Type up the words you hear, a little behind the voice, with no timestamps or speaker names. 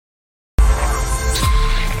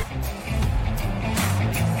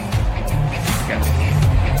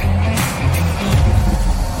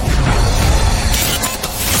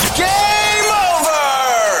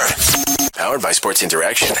Sports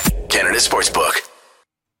Interaction, Canada Sportsbook.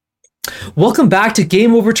 Welcome back to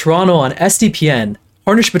Game Over Toronto on SDPN.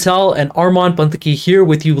 Harnish Patel and Armand Bantaki here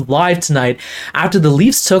with you live tonight after the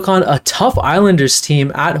Leafs took on a tough Islanders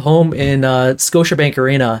team at home in Scotiabank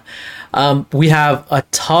Arena. We have a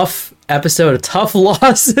tough episode, a tough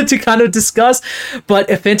loss to kind of discuss, but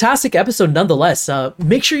a fantastic episode nonetheless.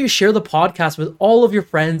 Make sure you share the podcast with all of your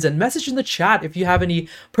friends and message in the chat if you have any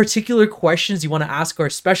particular questions you want to ask our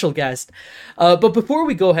special guest. But before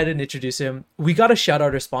we go ahead and introduce him, we got to shout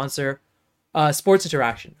out our sponsor, Sports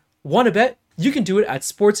Interaction. Want to bet? You can do it at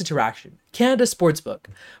Sports Interaction, Canada Sportsbook.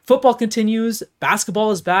 Football continues,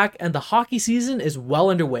 basketball is back, and the hockey season is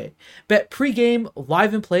well underway. Bet pre-game,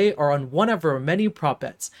 live and play are on one of our many prop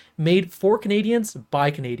bets, made for Canadians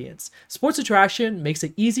by Canadians. Sports Interaction makes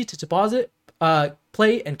it easy to deposit,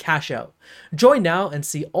 play, and cash out. Join now and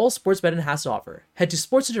see all Sportsbet has to offer. Head to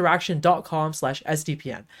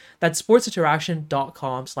sportsinteraction.com/SDPN. That's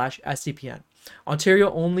sportsinteraction.com/SDPN.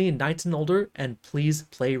 Ontario only, 19 and older, and please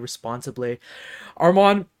play responsibly.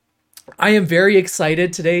 Armand, I am very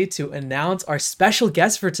excited today to announce our special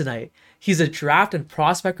guest for tonight. He's a draft and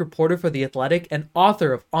prospect reporter for The Athletic and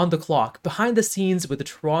author of On the Clock, Behind the Scenes with the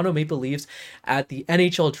Toronto Maple Leafs at the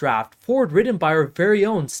NHL Draft, forward written by our very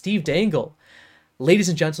own Steve Dangle. Ladies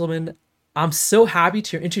and gentlemen, I'm so happy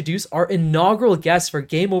to introduce our inaugural guest for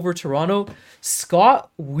Game Over Toronto,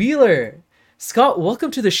 Scott Wheeler. Scott,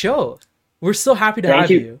 welcome to the show. We're so happy to have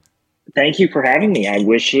you. Thank you for having me. I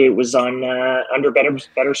wish it was on under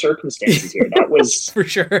better circumstances here. That was for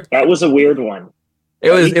sure. That was a weird one.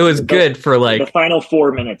 It was good for like the final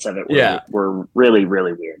 4 minutes of it. Were really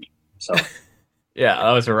weird. So yeah,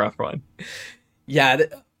 that was a rough one. Yeah.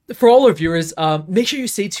 For all our viewers, make sure you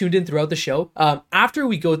stay tuned in throughout the show. After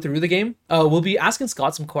we go through the game, we'll be asking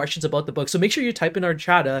Scott some questions about the book. So make sure you type in our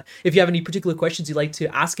chat if you have any particular questions you'd like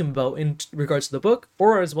to ask him about in regards to the book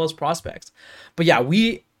or as well as prospects. But yeah,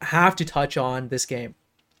 we have to touch on this game.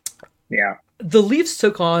 Yeah. The Leafs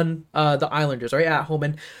took on the Islanders, right, at home.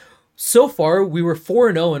 And so far, we were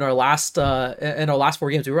 4-0 in our last 4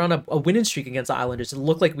 games. We were on a winning streak against the Islanders. It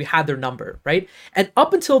looked like we had their number, right? And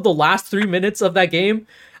up until the last 3 minutes of that game,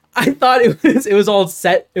 I thought it was all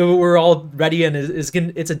set. We were all ready, and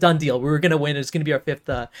it's a done deal. We were gonna win. It's gonna be our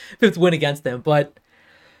fifth win against them. But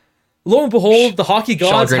lo and behold, the hockey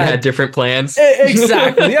gods had different plans.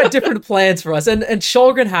 Exactly, they had different plans for us. And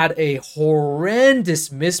Källgren had a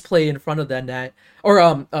horrendous misplay in front of the net,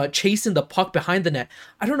 or chasing the puck behind the net.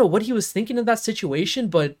 I don't know what he was thinking in that situation,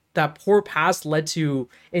 but that poor pass led to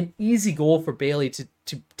an easy goal for Bailey to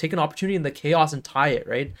take an opportunity in the chaos and tie it.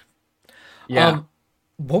 Right? Yeah.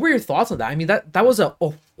 What were your thoughts on that? I mean, that was a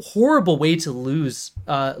horrible way to lose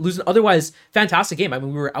an otherwise fantastic game. I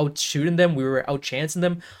mean, we were out shooting them, we were out chancing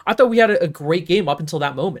them. I thought we had a great game up until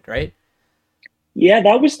that moment, right? Yeah,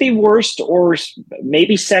 that was the worst, or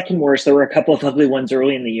maybe second worst. There were a couple of ugly ones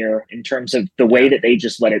early in the year in terms of the way that they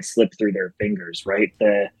just let it slip through their fingers, right?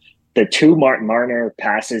 The two Martin Marner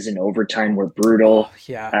passes in overtime were brutal. Oh,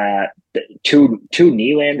 yeah. Two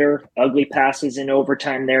Nylander ugly passes in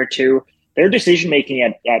overtime there too. Their decision making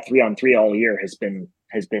at 3-on-3 all year has been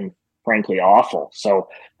frankly awful. So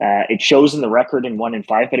it shows in the record in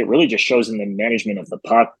 1-5, but it really just shows in the management of the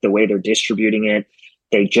puck, the way they're distributing it.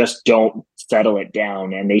 They just don't settle it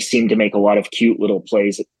down, and they seem to make a lot of cute little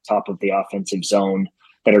plays at the top of the offensive zone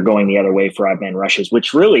that are going the other way for odd man rushes,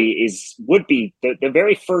 which really would be the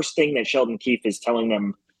very first thing that Sheldon Keefe is telling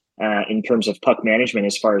them in terms of puck management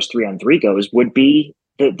as far as 3-on-3 goes would be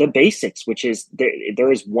the basics, which is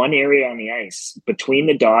there is one area on the ice between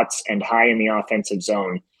the dots and high in the offensive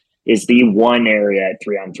zone is the one area at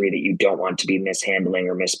 3-on-3 that you don't want to be mishandling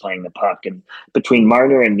or misplaying the puck. And between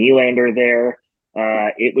Marner and Nylander there,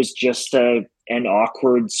 it was just an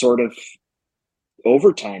awkward sort of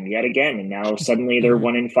overtime yet again. And now suddenly they're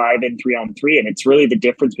 1-5 in 3-on-3. And it's really the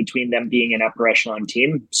difference between them being an upper echelon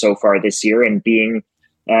team so far this year and being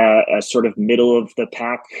a sort of middle of the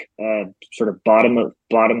pack, sort of bottom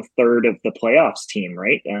third of the playoffs team,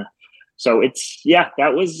 right? So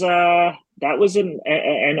that was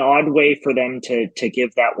an odd way for them to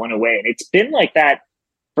give that one away, and it's been like that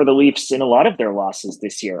for the Leafs in a lot of their losses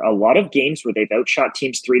this year. A lot of games where they've outshot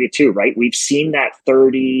teams 3-2, right? We've seen that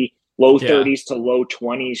low 30s to low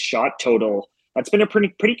 20s shot total. That's been a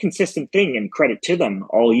pretty consistent thing, and credit to them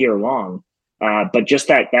all year long. But just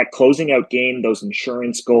that closing out game, those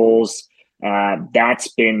insurance goals, that's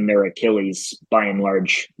been their Achilles by and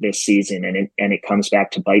large this season, and it comes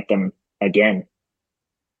back to bite them again.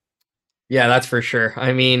 Yeah, that's for sure.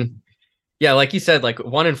 I mean, yeah, like you said, like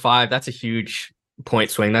 1-5, that's a huge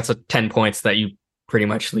point swing. That's 10 points that you pretty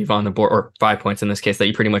much leave on the board, or 5 points in this case that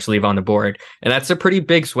you pretty much leave on the board. And that's a pretty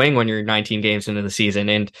big swing when you're 19 games into the season.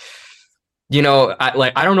 And,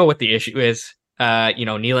 I don't know what the issue is.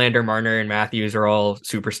 Nylander, Marner, and Matthews are all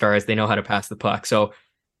superstars. They know how to pass the puck. So,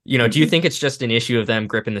 do you think it's just an issue of them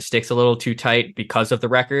gripping the sticks a little too tight because of the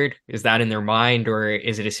record? Is that in their mind, or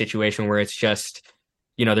is it a situation where it's just,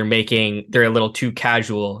 they're a little too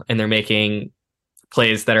casual and they're making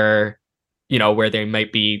plays that are, where they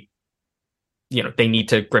might be, they need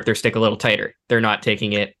to grip their stick a little tighter. They're not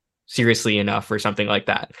taking it seriously enough or something like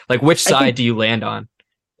that. Like, which side do you land on?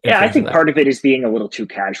 Yeah, I think part of it is being a little too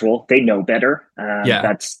casual. They know better.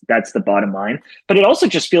 That's the bottom line. But it also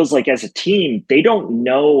just feels like as a team, they don't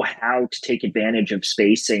know how to take advantage of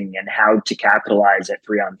spacing and how to capitalize at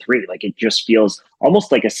 3-on-3. Like, it just feels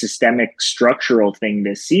almost like a systemic structural thing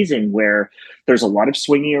this season where there's a lot of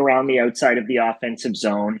swinging around the outside of the offensive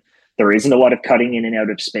zone. There isn't a lot of cutting in and out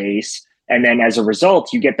of space. And then as a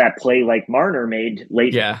result, you get that play like Marner made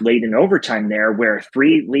late in overtime there, where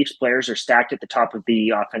 3 Leafs players are stacked at the top of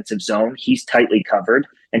the offensive zone. He's tightly covered,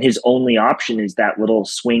 and his only option is that little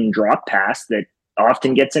swing drop pass that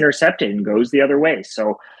often gets intercepted and goes the other way.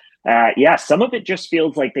 So, some of it just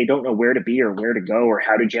feels like they don't know where to be or where to go or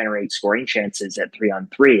how to generate scoring chances at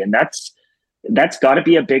 3-on-3. And that's got to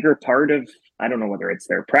be a bigger part of, I don't know whether it's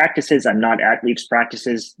their practices. I'm not at Leafs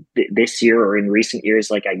practices this year or in recent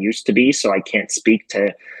years like I used to be, so I can't speak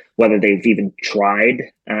to whether they've even tried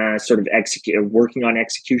working on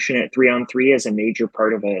execution at 3-on-3 as a major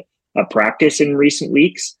part of a practice in recent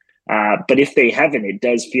weeks. But if they haven't, it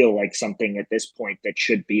does feel like something at this point that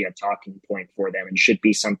should be a talking point for them and should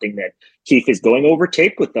be something that Keefe is going over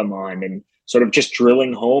tape with them on and sort of just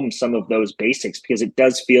drilling home some of those basics, because it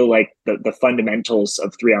does feel like the fundamentals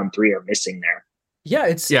of 3-on-3 are missing there. Yeah,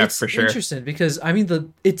 it's for sure. Interesting because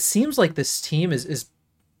it seems like this team is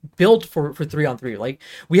built for 3-on-3. Like,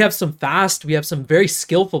 we have some very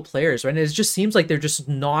skillful players, right? And it just seems like they're just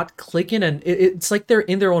not clicking, and it's like they're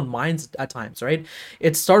in their own minds at times, right?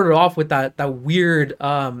 It started off with that weird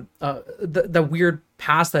the weird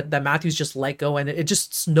pass that Matthews just let go, and it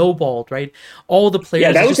just snowballed, right? All the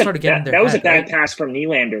players started getting their head. That was a bad pass from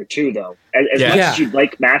Nylander too, though. As much as you'd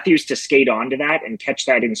like Matthews to skate onto that and catch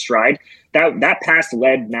that in stride, that pass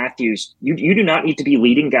led Matthews. You do not need to be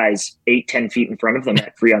leading guys 8-10 feet in front of them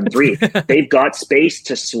at 3-on-3. They've got space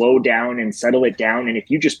to slow down and settle it down. And if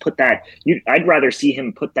you just put that, I'd rather see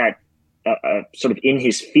him put that sort of in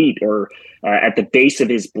his feet or at the base of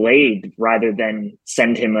his blade rather than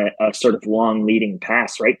send him a sort of long leading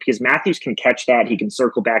pass, right? Because Matthews can catch that. He can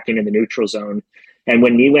circle back into the neutral zone. And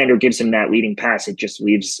when Nylander gives him that leading pass, it just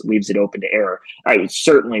leaves it open to error.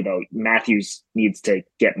 Certainly, though, Matthews needs to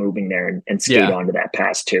get moving there and skate onto that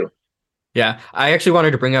pass too. Yeah, I actually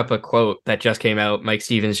wanted to bring up a quote that just came out. Mike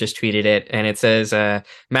Stevens just tweeted it, and it says,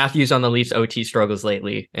 Matthews on the Leafs OT struggles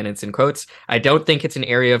lately, and it's in quotes. I don't think it's an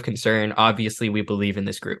area of concern. Obviously, we believe in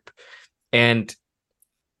this group. And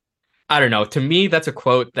I don't know. To me, that's a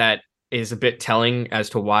quote that is a bit telling as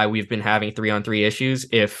to why we've been having 3-on-3 issues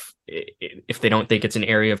if they don't think it's an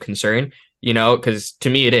area of concern, because to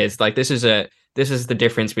me it is. Like, this is the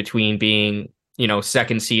difference between being,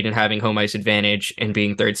 second seed and having home ice advantage and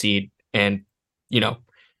being third seed. And,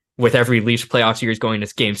 with every Leafs playoff series going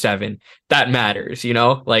to game 7, that matters,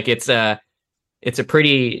 like it's a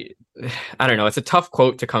pretty, I don't know, it's a tough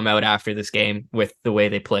quote to come out after this game with the way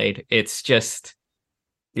they played. It's just,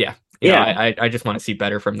 I just want to see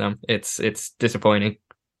better from them. It's disappointing.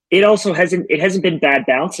 It also hasn't been bad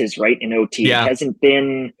bounces, right? In OT, It hasn't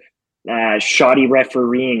been shoddy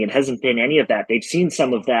refereeing. It hasn't been any of that. They've seen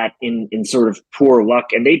some of that in sort of poor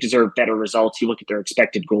luck, and they deserve better results. You look at their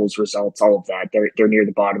expected goals results, all of that. They're near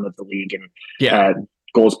the bottom of the league and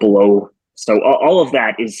goals below. So all of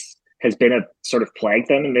that has been a sort of plagued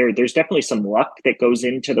them, and there's definitely some luck that goes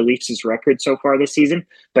into the Leafs' record so far this season.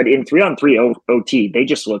 But in 3-on-3 OT, they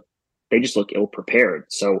just look ill prepared.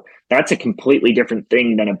 So that's a completely different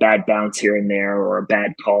thing than a bad bounce here and there, or a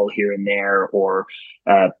bad call here and there, or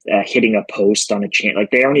hitting a post on a chance. Like,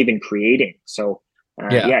 they aren't even creating. So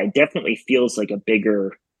it definitely feels like a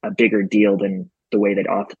bigger deal than the way that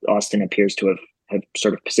Austin appears to have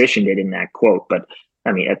sort of positioned it in that quote. But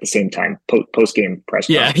I mean, at the same time, post-game press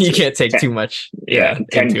conferences, you can't take too much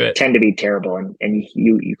tend to be terrible, and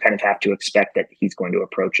you kind of have to expect that he's going to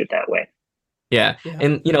approach it that way. Yeah.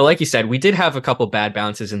 And, like you said, we did have a couple bad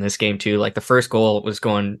bounces in this game too. Like, the first goal was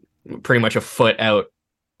going pretty much a foot out,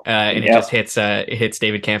 and it just hits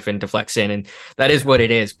David Kampf and deflects in, and that is what it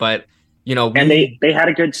is. But, and they had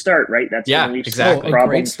a good start, right? That's exactly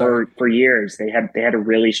problem for years. They had a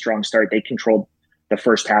really strong start. They controlled the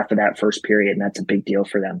first half of that first period, and that's a big deal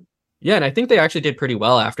for them. Yeah, and I think they actually did pretty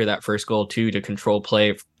well after that first goal too to control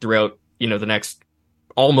play throughout, the next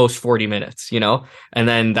almost 40 minutes, and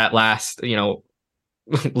then that last,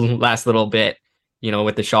 last little bit,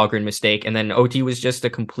 with the Shalgren mistake. And then OT was just a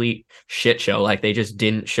complete shit show. Like they just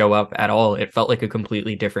didn't show up at all. It felt like a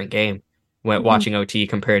completely different game when watching OT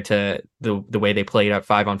compared to the way they played at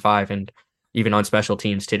 5-on-5 and even on special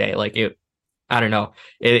teams today. Like I don't know.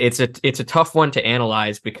 It's a tough one to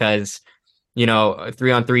analyze because,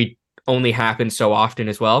 3-on-3 only happens so often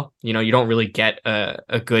as well. You don't really get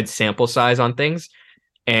a good sample size on things.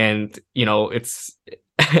 And, it's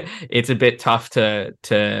it's a bit tough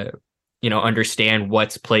to understand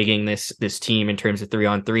what's plaguing this team in terms of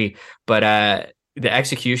 3-on-3, but the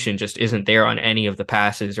execution just isn't there on any of the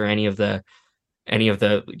passes or any of the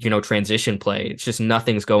transition play. It's just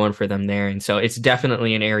nothing's going for them there, and so it's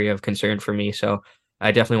definitely an area of concern for me. So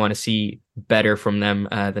I definitely want to see better from them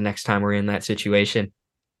the next time we're in that situation.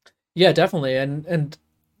 Yeah, definitely, and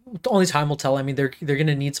only time will tell. I mean, they're going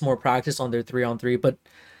to need some more practice on their 3-on-3, but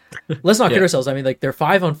let's not kid ourselves. I mean, like their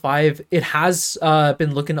 5-on-5, it has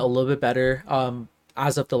been looking a little bit better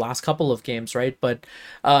as of the last couple of games, right? But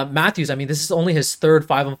Matthews, I mean, this is only his third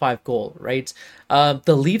 5-on-5 goal, right?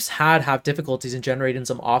 The Leafs have difficulties in generating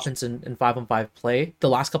some offense in 5-on-5 play. The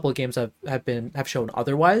last couple of games have shown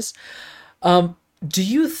otherwise. Do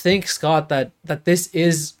you think, Scott, that this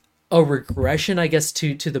is a regression, I guess,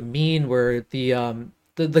 to the mean where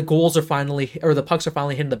the goals are finally, or the pucks are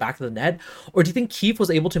finally hitting the back of the net? Or do you think Keefe was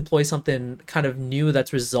able to employ something kind of new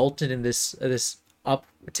that's resulted in this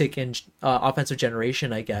uptick in offensive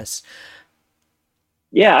generation, I guess?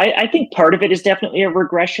 Yeah, I think part of it is definitely a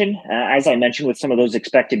regression. As I mentioned, with some of those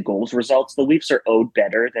expected goals results, the Leafs are owed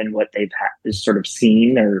better than what they've sort of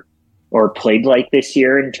seen or played like this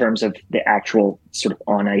year in terms of the actual sort of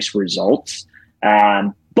on ice results.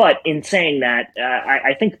 But in saying that,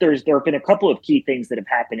 I think there have been a couple of key things that have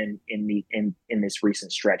happened in this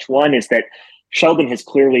recent stretch. One is that Sheldon has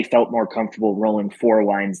clearly felt more comfortable rolling four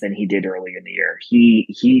lines than he did earlier in the year.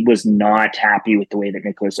 He was not happy with the way that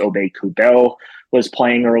Nicolas Aube-Kubel was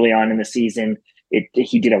playing early on in the season.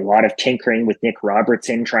 He did a lot of tinkering with Nick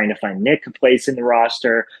Robertson, trying to find Nick a place in the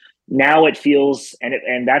roster. Now it feels,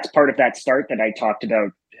 and that's part of that start that I talked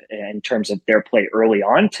about in terms of their play early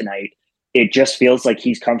on tonight. It just feels like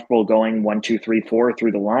he's comfortable going 1, 2, 3, 4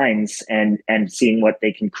 through the lines and seeing what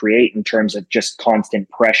they can create in terms of just constant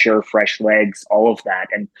pressure, fresh legs, all of that.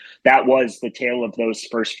 And that was the tale of those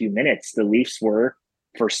first few minutes. The Leafs were,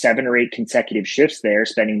 for 7 or 8 consecutive shifts there,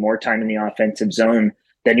 spending more time in the offensive zone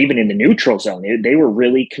than even in the neutral zone. They were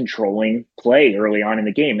really controlling play early on in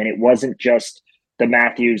the game. And it wasn't just the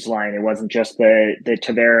Matthews line. It wasn't just the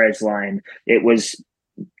Tavares line. It was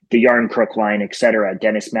the Yarncrook line, etc.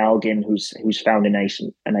 Dennis Malgin, who's found a nice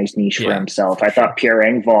niche for himself. I thought Pierre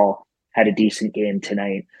Engvall had a decent game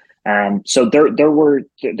tonight. So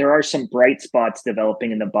there are some bright spots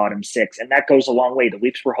developing in the bottom six, and that goes a long way. The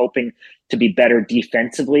Leafs were hoping to be better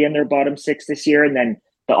defensively in their bottom six this year, and then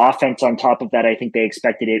the offense on top of that, I think they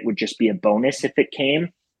expected it would just be a bonus if it came.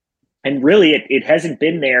 And really, it hasn't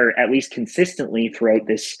been there, at least consistently, throughout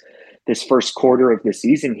this first quarter of the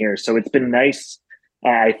season here. So it's been nice.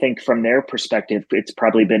 I think from their perspective, it's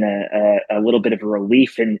probably been a little bit of a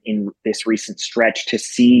relief in this recent stretch to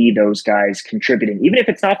see those guys contributing, even if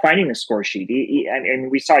it's not finding the score sheet. And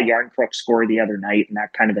we saw Yarncrook score the other night and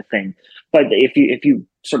that kind of a thing. But if you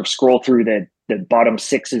sort of scroll through the bottom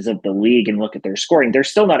sixes of the league and look at their scoring, they're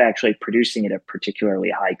still not actually producing at a particularly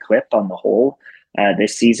high clip on the whole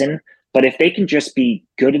this season. But if they can just be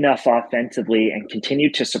good enough offensively and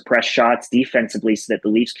continue to suppress shots defensively so that the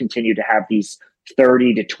Leafs continue to have these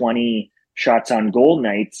 30 to 20 shots on goal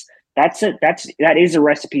nights, that is a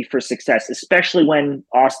recipe for success, especially when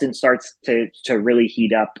Austin starts to really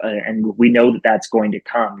heat up, and we know that that's going to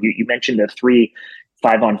come. You mentioned the 3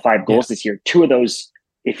 5-on-5 goals this year. 2 of those,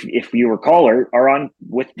 if you recall, are on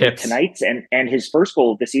with tonight's and his first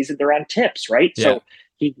goal of the season, they're on tips, right? Yeah. So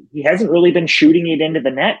he hasn't really been shooting it into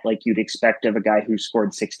the net like you'd expect of a guy who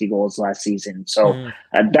scored 60 goals last season. So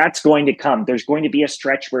that's going to come. There's going to be a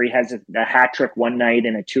stretch where he has a hat trick one night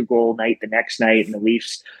and a 2-goal night the next night, and the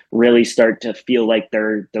Leafs really start to feel like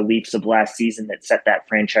they're the Leafs of last season that set that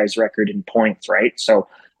franchise record in points, right? So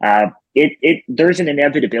there's an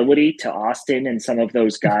inevitability to Austin and some of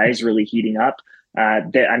those guys really heating up.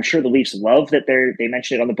 That I'm sure the Leafs love that they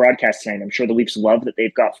mentioned it on the broadcast tonight. I'm sure the Leafs love that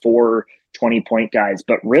they've got 4 20-point guys.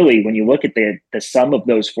 But really, when you look at the sum of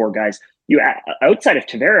those 4 guys, you outside of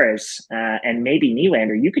Tavares and maybe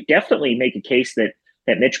Nylander, you could definitely make a case that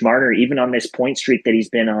that Mitch Marner, even on this point streak that he's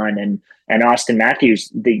been on, and Austin Matthews,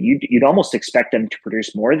 that you'd almost expect them to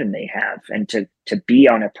produce more than they have, and to be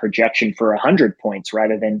on a projection for 100 points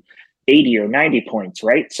rather than 80 or 90 points,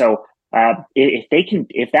 right? So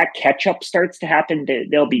if that catch up starts to happen,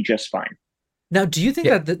 they'll be just fine. Now, do you think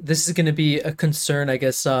that this is going to be a concern, I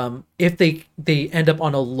guess, if they end up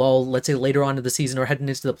on a lull, let's say later on in the season or heading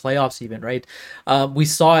into the playoffs even, right? We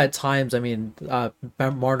saw at times, I mean,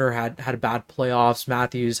 Marner had bad playoffs,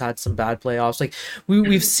 Matthews had some bad playoffs. Like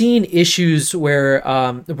we've seen issues where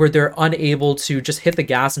they're unable to just hit the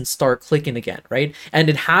gas and start clicking again, right? And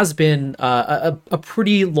it has been a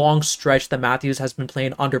pretty long stretch that Matthews has been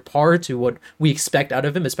playing under par to what we expect out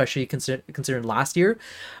of him, especially considering last year.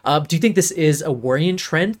 Do you think this is a worrying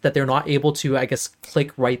trend that they're not able to, I guess,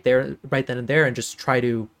 click right then and there and just try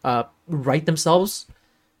to right themselves?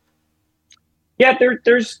 Yeah,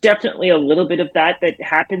 there's definitely a little bit of that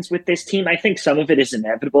happens with this team. I think some of it is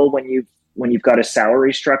inevitable when you've got a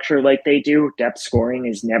salary structure like they do. Depth scoring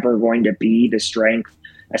is never going to be the strength,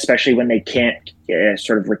 especially when they can't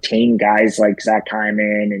sort of retain guys like Zach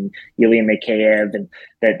Hyman and Ilya Mikheyev, and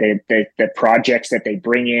the projects that they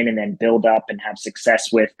bring in and then build up and have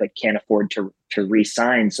success with, but can't afford to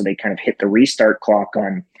re-sign. So they kind of hit the restart clock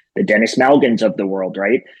on the Dennis Malgins of the world,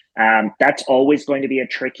 right? That's always going to be a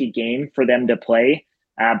tricky game for them to play.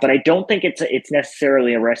 But I don't think it's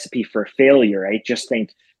necessarily a recipe for failure. I just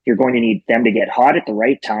think you're going to need them to get hot at the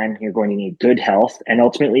right time. You're going to need good health, and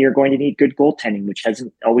ultimately you're going to need good goaltending, which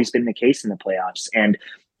hasn't always been the case in the playoffs. And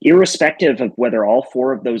irrespective of whether all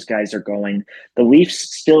four of those guys are going, the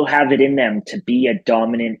Leafs still have it in them to be a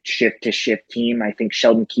dominant shift-to-shift team. I think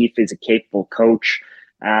Sheldon Keefe is a capable coach.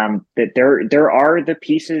 That there are the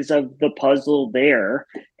pieces of the puzzle there,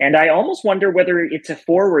 and I almost wonder whether it's a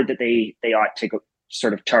forward that they ought to go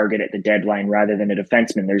sort of target at the deadline rather than a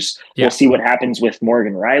defenseman. We'll see what happens with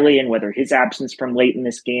Morgan Riley and whether his absence from late in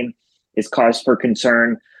this game is cause for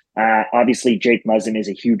concern. Obviously, Jake Muzzin is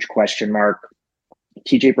a huge question mark.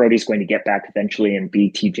 TJ Brody is going to get back eventually and be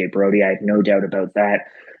TJ Brody. I have no doubt about that.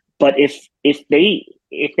 But if they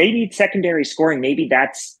need secondary scoring, maybe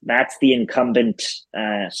that's the incumbent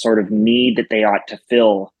sort of need that they ought to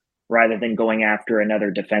fill rather than going after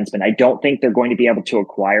another defenseman. I don't think they're going to be able to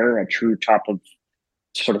acquire a true top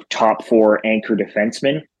four anchor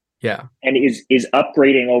defenseman. Yeah. And is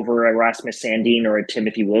upgrading over a Rasmus Sandin or a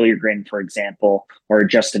Timothy Liljegren, for example, or a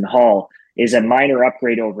Justin Hall, is a minor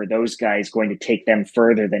upgrade over those guys going to take them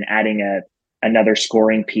further than adding another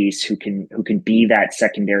scoring piece who can be that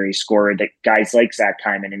secondary scorer that guys like Zach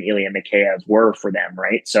Hyman and Ilya Mikheyev were for them,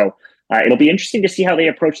 right? So it'll be interesting to see how they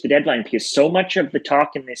approach the deadline, because so much of the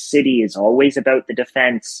talk in this city is always about the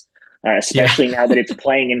defense, especially now that it's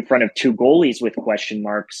playing in front of two goalies with question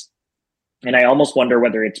marks. And I almost wonder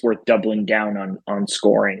whether it's worth doubling down on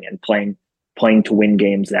scoring and playing to win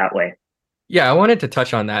games that way. Yeah, I wanted to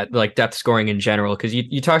touch on that, like depth scoring in general, because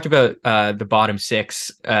you talked about the bottom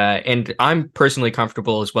six, and I'm personally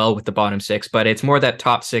comfortable as well with the bottom six, but it's more that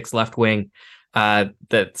top six left wing,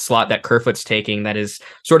 the slot that Kerfoot's taking, that is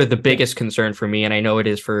sort of the biggest concern for me, and I know it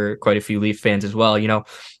is for quite a few Leaf fans as well. You know,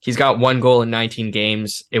 he's got 1 goal in 19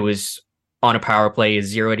 games. It was on a power play,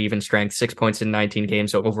 0 at even strength, 6 points in 19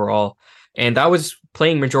 games overall, and that was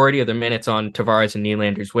playing majority of the minutes on Tavares and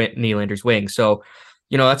Nylander's wing. So,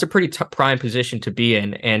 you know, that's a pretty prime position to be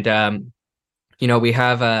in. And, you know, we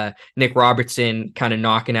have Nick Robertson kind of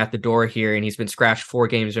knocking at the door here, and he's been scratched 4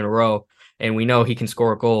 games in a row, and we know he can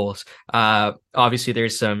score goals. Obviously,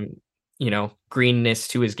 there's some, you know, greenness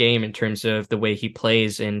to his game in terms of the way he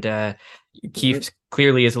plays, and Keefe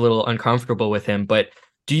clearly is a little uncomfortable with him. But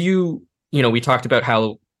you know, we talked about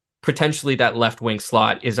how potentially that left wing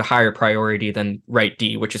slot is a higher priority than right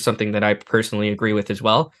D, which is something that I personally agree with as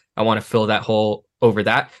well. I want to fill that hole over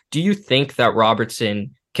that. Do you think that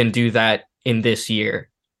Robertson can do that in this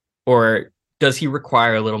year, or does he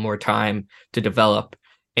require a little more time to develop?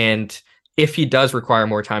 And if he does require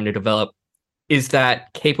more time to develop, is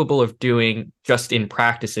that capable of doing just in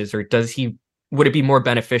practices, or would it be more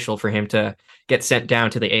beneficial for him to get sent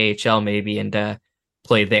down to the AHL maybe and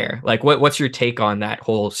play there? Like, what's your take on that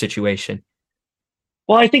whole situation?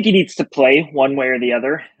 Well, I think he needs to play one way or the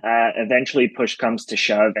other. Eventually, push comes to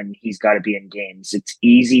shove, and he's got to be in games. It's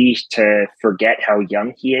easy to forget how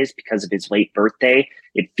young he is because of his late birthday.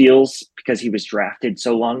 It feels, because he was drafted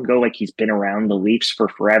so long ago, like he's been around the Leafs for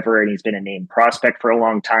forever, and he's been a named prospect for a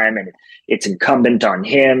long time. And it's incumbent on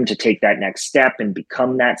him to take that next step and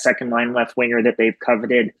become that second-line left winger that they've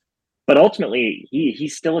coveted. But ultimately,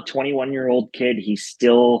 he's still a 21-year-old kid. He's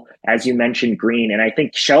still, as you mentioned, green. And I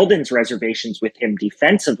think Sheldon's reservations with him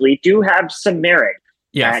defensively do have some merit.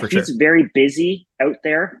 Yeah, for He's sure. very busy out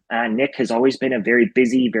there. Nick has always been a very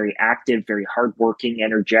busy, very active, very hardworking,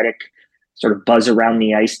 energetic, sort of buzz around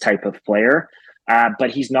the ice type of player.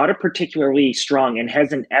 But he's not a particularly strong and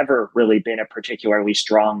hasn't ever really been a particularly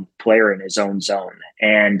strong player in his own zone.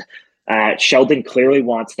 And Sheldon clearly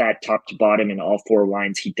wants that top to bottom in all four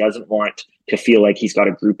lines. He doesn't want to feel like he's got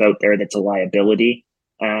a group out there that's a liability.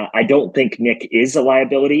 I don't think Nick is a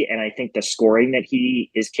liability, and I think the scoring that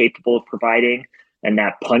he is capable of providing and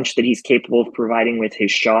that punch that he's capable of providing with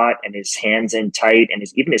his shot and his hands in tight and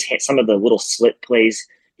some of the little slit plays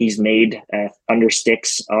he's made under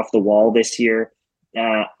sticks off the wall this year,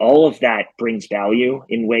 all of that brings value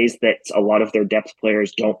in ways that a lot of their depth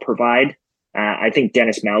players don't provide. I think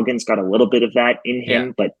Dennis Malgin's got a little bit of that in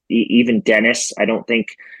him, but even Dennis, I don't think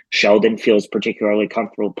Sheldon feels particularly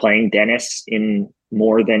comfortable playing Dennis in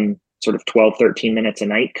more than sort of 12, 13 minutes a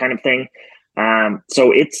night kind of thing.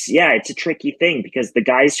 So it's a tricky thing because the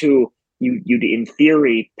guys who you'd in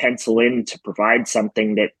theory pencil in to provide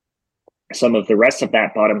something that some of the rest of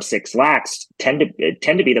that bottom six lacks tend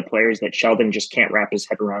to be the players that Sheldon just can't wrap his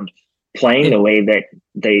head around playing the way that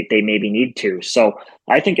they maybe need to. So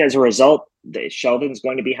I think as a result, Sheldon's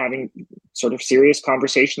going to be having sort of serious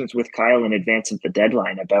conversations with Kyle in advance of the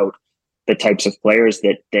deadline about the types of players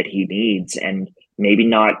that he needs, and maybe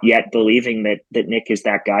not yet believing that Nick is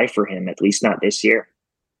that guy for him, at least not this year.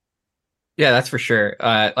 Yeah, that's for sure.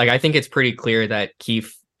 I think it's pretty clear that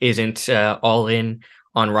Keefe isn't all in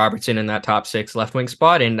on Robertson in that top six left wing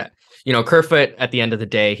spot. And, Kerfoot, at the end of the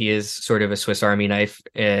day, he is sort of a Swiss Army knife.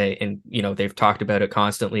 And, they've talked about it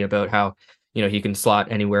constantly about how, he can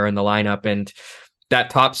slot anywhere in the lineup. And that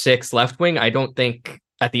top six left wing, I don't think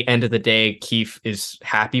at the end of the day, Keefe is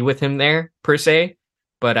happy with him there per se.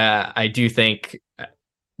 But I do think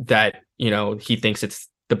that, he thinks it's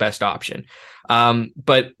the best option.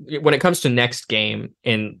 But when it comes to next game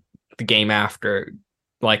and the game after,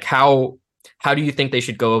 how do you think they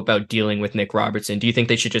should go about dealing with Nick Robertson? Do you think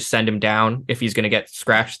they should just send him down if he's going to get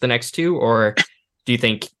scratched the next two? Or do you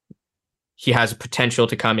think he has a potential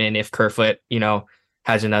to come in if Kerfoot,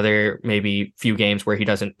 has another maybe few games where he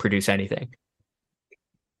doesn't produce anything?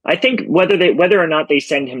 I think whether or not they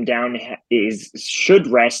send him down should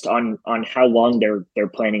rest on how long they're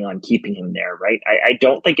planning on keeping him there, right? I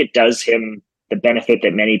don't think it does him the benefit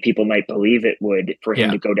that many people might believe it would for him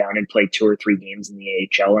to go down and play 2 or 3 games in the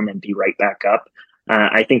AHL and then be right back up.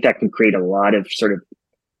 I think that can create a lot of sort of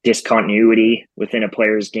discontinuity within a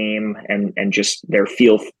player's game and just their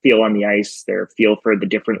feel on the ice, their feel for the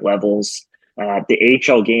different levels. The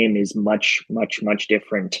AHL game is much, much, much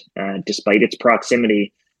different, despite its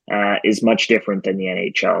proximity, is much different than the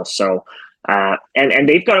NHL. So, and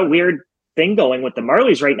they've got a weird thing going with the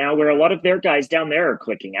Marlies right now where a lot of their guys down there are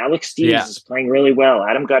clicking. Alex Steves is playing really well.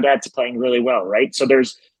 Adam Gaudette's playing really well, right? So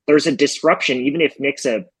there's a disruption, even if Nick's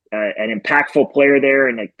an impactful player there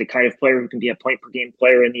and like the kind of player who can be a point per game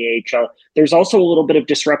player in the AHL. There's also a little bit of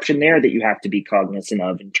disruption there that you have to be cognizant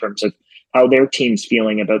of in terms of how their team's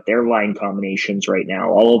feeling about their line combinations right now,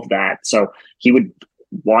 all of that. So he would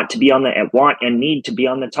want and need to be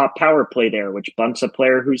on the top power play there, which bumps a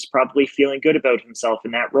player who's probably feeling good about himself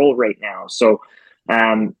in that role right now. So,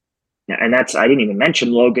 and that's, I didn't even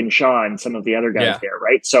mention Logan Shaw and some of the other guys there,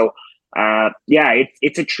 right? So,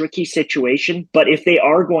 it's a tricky situation, but if they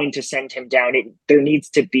are going to send him down, there needs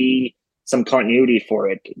to be some continuity for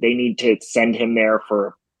it. They need to send him there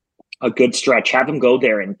for a good stretch, have him go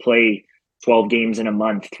there and play 12 games in a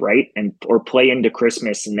month, right? Or play into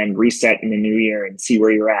Christmas and then reset in the new year and see where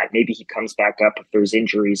you're at. Maybe he comes back up if there's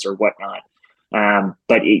injuries or whatnot.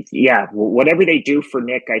 But whatever they do for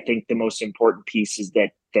Nick, I think the most important piece is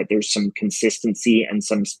that there's some consistency and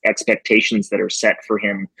some expectations that are set for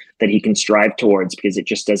him that he can strive towards, because it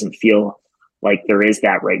just doesn't feel like there is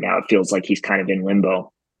that right now. It feels like he's kind of in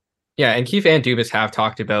limbo. Yeah, and Keefe and Dubas have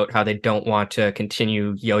talked about how they don't want to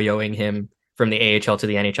continue yo-yoing him from the AHL to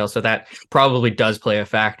the NHL. So that probably does play a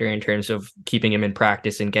factor in terms of keeping him in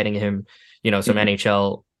practice and getting him, some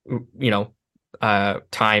NHL,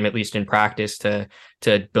 time, at least in practice, to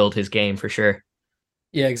build his game for sure.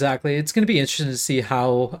 Yeah, exactly. It's going to be interesting to see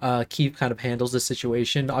how Keefe kind of handles the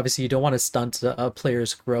situation. Obviously, you don't want to stunt a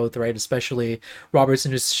player's growth, right? Especially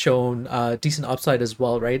Robertson has shown decent upside as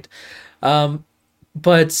well, right?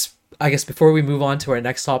 But I guess before we move on to our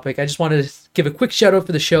next topic, I just want to give a quick shout out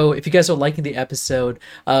for the show. If you guys are liking the episode,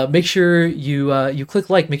 make sure you click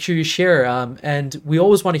like, make sure you share, and we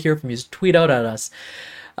always want to hear from you. So tweet out at us.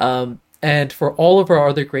 And for all of our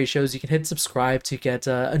other great shows, you can hit subscribe to get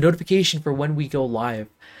a notification for when we go live.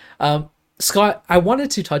 Scott, I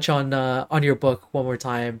wanted to touch on your book one more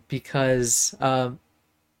time because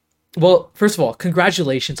Well, first of all,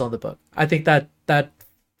 congratulations on the book. I think that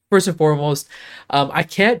first and foremost, I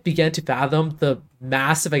can't begin to fathom the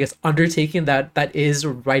massive, I guess, undertaking that is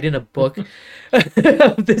writing a book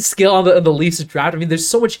this scale on the Leafs draft. I mean, there's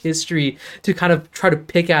so much history to kind of try to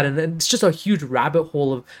pick at, and it's just a huge rabbit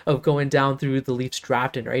hole of going down through the Leafs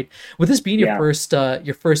drafting, right? With this being your first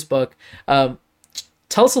book,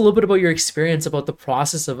 tell us a little bit about your experience, about the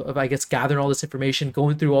process of I guess gathering all this information,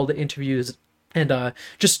 going through all the interviews, and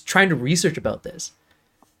just trying to research about this.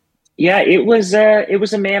 Yeah, it was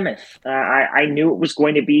a mammoth. I knew it was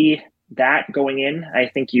going to be that going in. I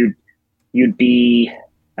think you'd be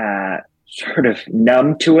sort of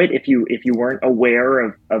numb to it if you weren't aware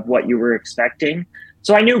of what you were expecting.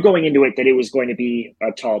 So I knew going into it that it was going to be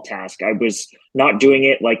a tall task. I was not doing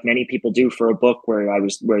it like many people do for a book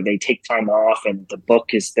where they take time off and the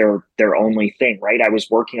book is their only thing, right? I was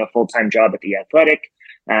working a full-time job at The Athletic.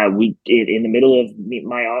 We did in the middle of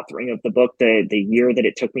my authoring of the book, the year that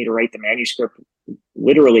it took me to write the manuscript,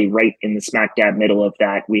 literally right in the smack dab middle of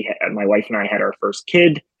that, my wife and I had our first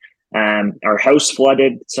kid. Our house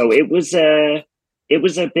flooded, so it was a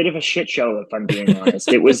bit of a shit show, if I'm being honest.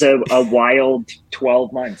 It was a wild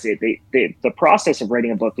 12 months. The process of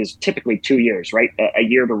writing a book is typically 2 years, right? A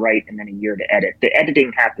year to write and then a year to edit. The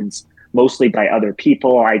editing happens mostly by other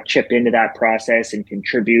people. I chip into that process and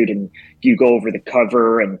contribute, and you go over the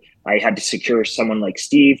cover, and I had to secure someone like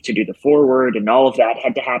Steve to do the foreword, and all of that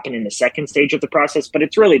had to happen in the second stage of the process. But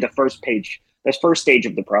it's really the first stage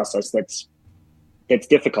of the process that's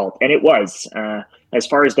difficult. And it was, as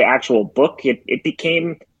far as the actual book, it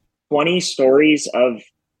became 20 stories of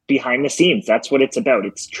behind the scenes. That's what it's about.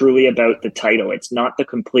 It's truly about the title. It's not the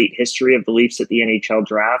complete history of the Leafs at the NHL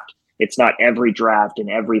draft. It's not every draft and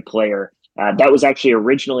every player. That was actually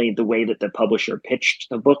originally the way that the publisher pitched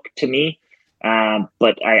the book to me.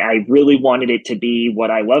 But I really wanted it to be what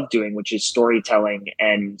I love doing, which is storytelling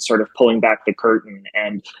and sort of pulling back the curtain.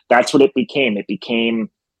 And that's what it became. It became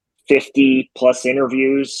 50 plus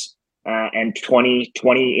interviews and 20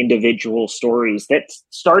 individual stories that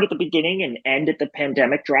start at the beginning and end at the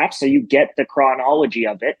pandemic draft. So you get the chronology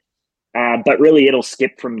of it. But really, it'll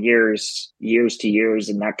skip from years to years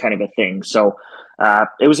and that kind of a thing. So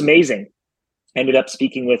it was amazing. Ended up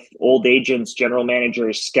speaking with old agents, general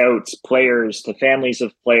managers, scouts, players, the families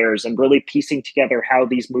of players, and really piecing together how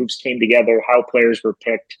these moves came together, how players were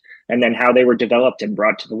picked, and then how they were developed and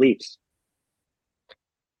brought to the Leafs.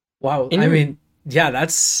 Wow. I mean,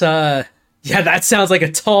 that sounds like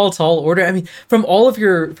a tall order. I mean, from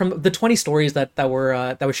the 20 stories that were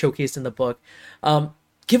showcased in the book,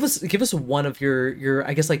 give us one of your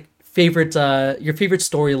I guess like favorite your favorite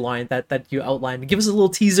storyline that you outlined. Give us a little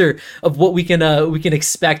teaser of what we can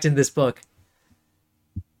expect in this book.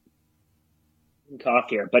 Cough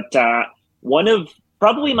here, but one of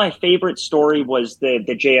probably my favorite story was the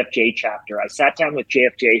JFJ chapter. I sat down with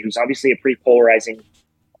JFJ, who's obviously a pretty polarizing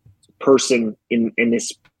person in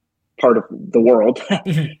this part of the world,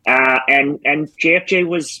 and JFJ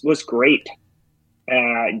was great.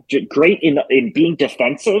 Great in being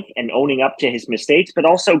defensive and owning up to his mistakes, but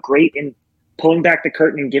also great in pulling back the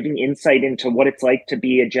curtain and giving insight into what it's like to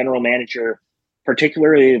be a general manager,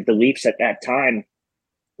 particularly of the Leafs at that time,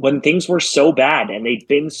 when things were so bad and they'd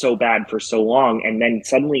been so bad for so long. And then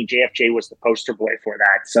suddenly JFJ was the poster boy for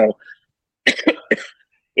that. So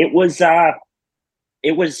it was that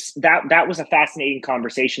was a fascinating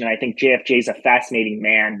conversation. And I think JFJ is a fascinating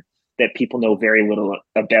man that people know very little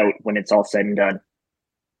about when it's all said and done.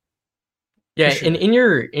 Yeah, and in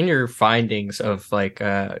your findings of like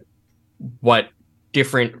what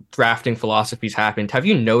different drafting philosophies happened, have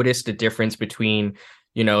you noticed a difference between,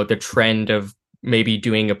 the trend of maybe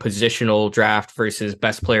doing a positional draft versus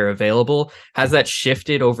best player available? Has that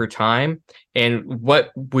shifted over time? And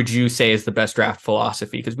what would you say is the best draft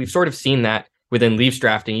philosophy? Because we've sort of seen that within Leafs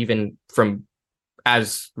drafting, even from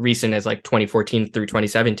as recent as like 2014 through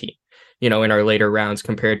 2017, in our later rounds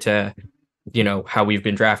compared to how we've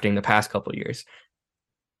been drafting the past couple of years.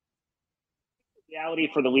 The reality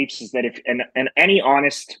for the Leafs is that if any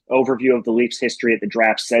honest overview of the Leafs history at the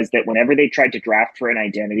draft says that whenever they tried to draft for an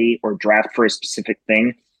identity or draft for a specific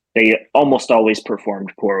thing, they almost always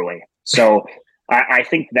performed poorly. So I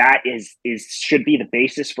think that should be the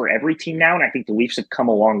basis for every team now. And I think the Leafs have come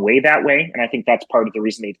a long way that way. And I think that's part of the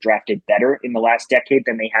reason they've drafted better in the last decade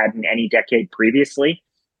than they had in any decade previously.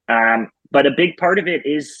 But a big part of it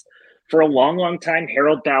is, for a long, long time,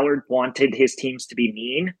 Harold Ballard wanted his teams to be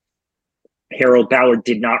mean. Harold Ballard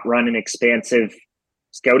did not run an expansive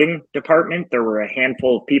scouting department. There were a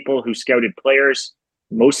handful of people who scouted players,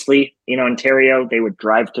 mostly in Ontario. They would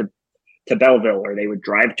drive to Belleville or they would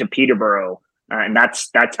drive to Peterborough. And that's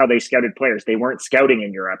how they scouted players. They weren't scouting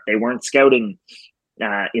in Europe. They weren't scouting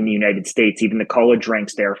in the United States. Even the college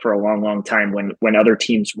ranks there for a long, long time when other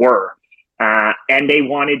teams were. And they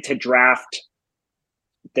wanted to draft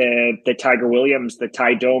the Tiger Williams, the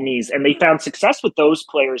Ty Domies, and they found success with those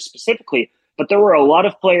players specifically. But there were a lot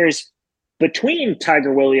of players between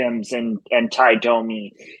Tiger Williams and Ty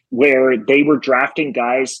Domi where they were drafting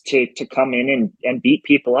guys to come in and beat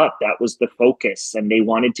people up. That was the focus, and they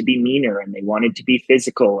wanted to be meaner and they wanted to be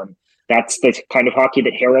physical. And that's the kind of hockey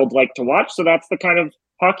that Harold liked to watch. So that's the kind of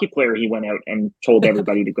hockey player he went out and told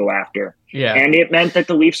everybody to go after. Yeah. And it meant that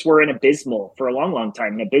the Leafs were for a long, long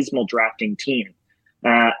time, an abysmal drafting team.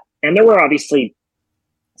 And there were obviously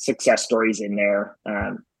success stories in there.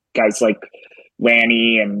 Guys like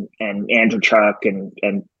Lanny and Andrew Chuck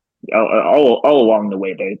and all along the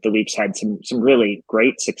way, the Leafs had some really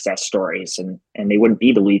great success stories, and they wouldn't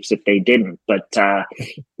be the Leafs if they didn't. But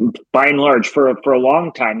by and large, for a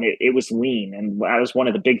long time, it was lean, and that was one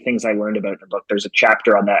of the big things I learned about the book. There's a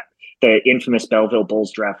chapter on that, the infamous Belleville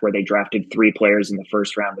Bulls draft, where they drafted 3 players in the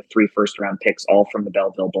first round with 3 first-round picks, all from the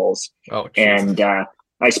Belleville Bulls. Oh, geez. And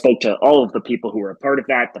I spoke to all of the people who were a part of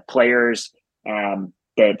that, the players,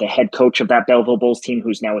 the head coach of that Belleville Bulls team,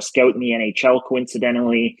 who's now a scout in the NHL,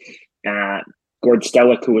 coincidentally, Gord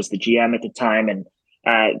Stellick, who was the GM at the time. And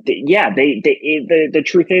the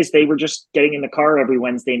truth is they were just getting in the car every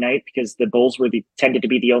Wednesday night because the Bulls tended to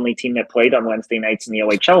be the only team that played on Wednesday nights in the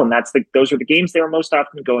OHL. And those were the games they were most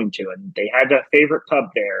often going to. And they had a favorite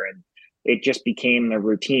pub there, and it just became a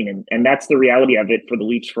routine. And that's the reality of it for the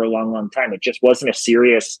Leafs for a long, long time. It just wasn't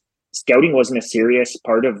scouting wasn't a serious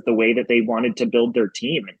part of the way that they wanted to build their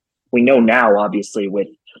team. And we know now, obviously, with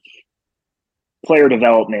player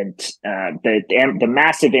development, the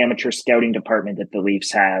massive amateur scouting department that the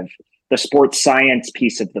Leafs have, the sports science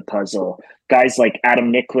piece of the puzzle, guys like Adam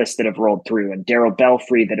Nicholas that have rolled through and Darryl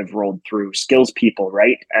Belfry that have rolled through, skills people,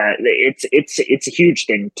 right? It's a huge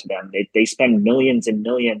thing to them. They spend millions and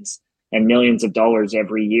millions and millions of dollars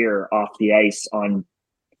every year off the ice on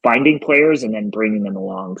finding players and then bringing them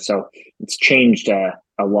along. So it's changed a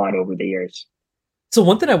lot over the years. So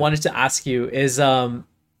one thing I wanted to ask you is,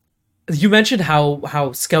 you mentioned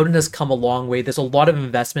how scouting has come a long way. There's a lot of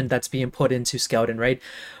investment that's being put into scouting, right?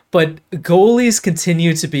 But goalies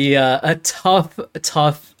continue to be a tough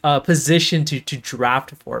position to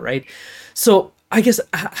draft for, right? So I guess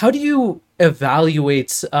how do you evaluate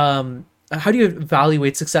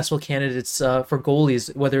successful candidates for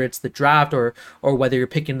goalies, whether it's the draft or whether you're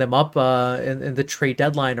picking them up in the trade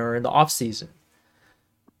deadline or in the off season?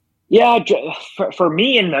 Yeah, for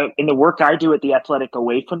me in the work I do at The Athletic,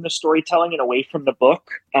 away from the storytelling and away from the book,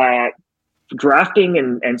 drafting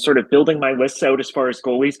and sort of building my lists out as far as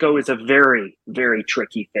goalies go is a very, very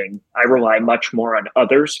tricky thing. I rely much more on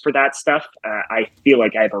others for that stuff. I feel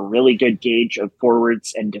like I have a really good gauge of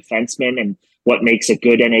forwards and defensemen and what makes a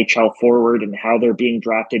good NHL forward and how they're being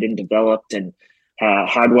drafted and developed and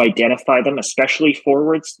how to identify them, especially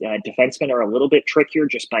forwards. Defensemen are a little bit trickier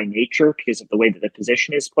just by nature because of the way that the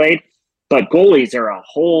position is played. But goalies are a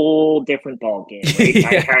whole different ballgame. Right?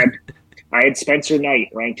 Yeah. I had Spencer Knight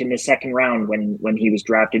ranked in the second round when he was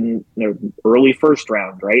drafted in the early first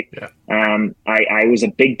round, right? Yeah. I was a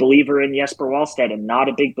big believer in Jesper Wallstedt and not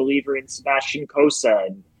a big believer in Sebastian Cossa.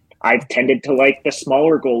 And I've tended to like the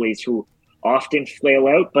smaller goalies who often flail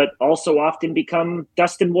out, but also often become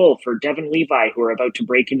Dustin Wolf or Devin Levi, who are about to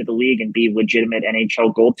break into the league and be legitimate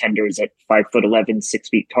NHL goaltenders at 5'11", 6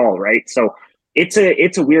 feet tall, right? So it's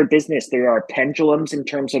a weird business. There are pendulums in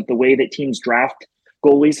terms of the way that teams draft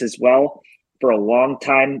goalies as well. For a long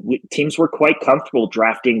time, teams were quite comfortable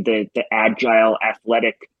drafting the agile,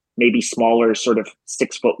 athletic, maybe smaller sort of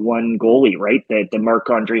 6'1" goalie, right? The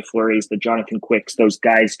Marc-Andre Fleury's, the Jonathan Quicks, those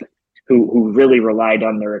guys who really relied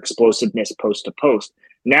on their explosiveness post to post.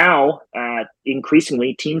 Now,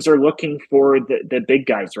 increasingly, teams are looking for the big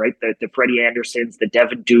guys, right? The Freddie Andersons, the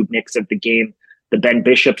Devin Dubnyks of the game, the Ben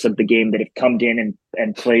Bishops of the game that have come in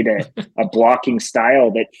and played a blocking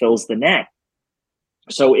style that fills the net.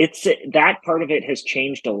 So that part of it has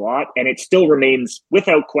changed a lot, and it still remains,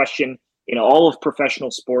 without question, in all of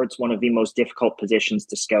professional sports, one of the most difficult positions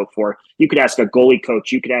to scout for. You could ask a goalie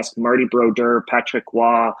coach, you could ask Marty Brodeur, Patrick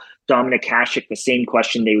Waugh, Dominic Hasek the same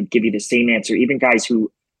question. They would give you the same answer. Even guys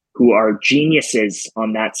who are geniuses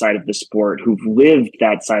on that side of the sport, who've lived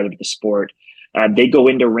that side of the sport, they go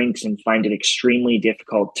into rinks and find it extremely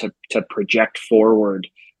difficult to project forward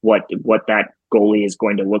what that goalie is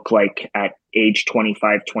going to look like at age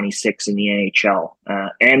 25, 26 in the NHL.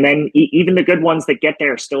 And then even the good ones that get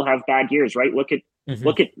there still have bad years, right? Look at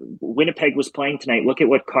Winnipeg was playing tonight. Look at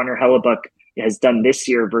what Connor Hellebuck has done this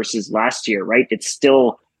year versus last year, right? It's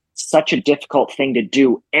still such a difficult thing to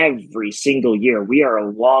do every single year. We are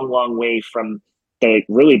a long, long way from the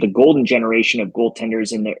golden generation of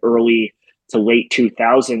goaltenders in the early to late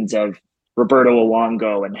 2000s of Roberto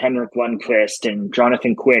Luongo and Henrik Lundqvist and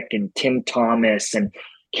Jonathan Quick and Tim Thomas and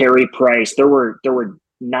Carey Price. There were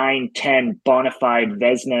 9, 10 bona fide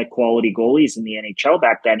Vezina quality goalies in the NHL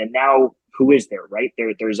back then. And now who is there, right?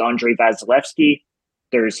 There's Andrei Vasilevsky.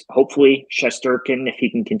 There's hopefully Shesterkin if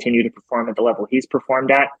he can continue to perform at the level he's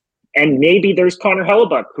performed at. And maybe there's Connor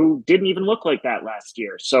Hellebuck, who didn't even look like that last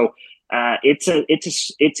year. So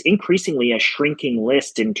it's increasingly a shrinking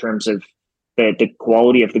list in terms of the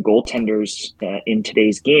quality of the goaltenders in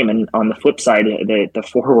today's game. And on the flip side, the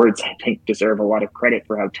forwards, I think, deserve a lot of credit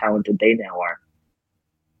for how talented they now are.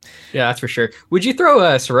 Yeah, that's for sure. Would you throw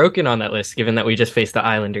Sorokin on that list, given that we just faced the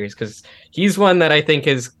Islanders? Because he's one that I think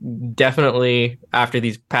is definitely, after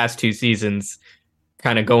these past 2 seasons,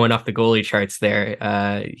 kind of going off the goalie charts there.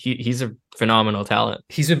 He's a phenomenal talent.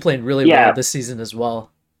 He's been playing really well this season as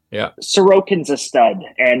well. Yeah, Sorokin's a stud,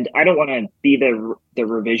 and I don't want to be the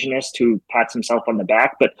revisionist who pats himself on the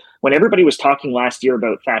back, but when everybody was talking last year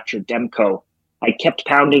about Thatcher Demko, I kept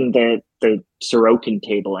pounding the Sorokin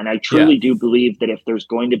table, and I truly do believe that if there's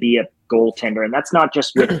going to be a goaltender, and that's not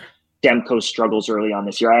just with Demko's struggles early on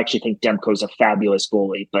this year, I actually think Demko's a fabulous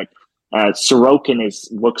goalie, but Sorokin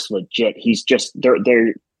looks legit. He's just there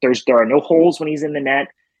are no holes when he's in the net.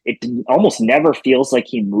 It almost never feels like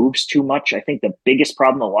he moves too much. I think the biggest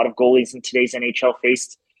problem a lot of goalies in today's NHL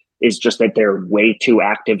face is just that they're way too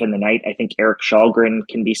active in the night. I think Eric Kallgren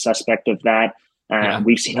can be suspect of that.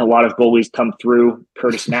 We've seen a lot of goalies come through.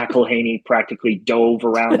 Curtis McElhaney practically dove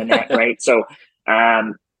around the net, right? So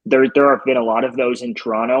there have been a lot of those in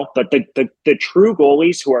Toronto, but the true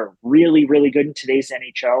goalies who are really, really good in today's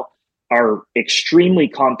NHL are extremely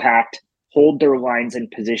compact, hold their lines and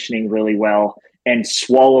positioning really well, and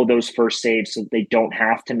swallow those first saves so that they don't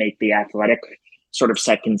have to make the athletic sort of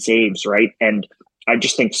second saves, right? And I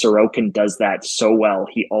just think Sorokin does that so well.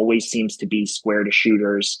 He always seems to be square to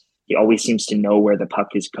shooters. He always seems to know where the puck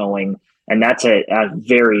is going. And that's a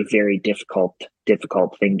very, very difficult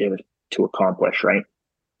thing to accomplish, right?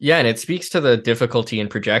 Yeah, and it speaks to the difficulty in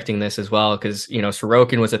projecting this as well, because,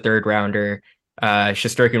 Sorokin was a 3rd rounder,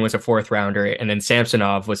 Shesterkin was a 4th rounder, and then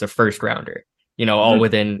Samsonov was a 1st rounder, all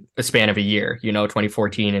within a span of a year,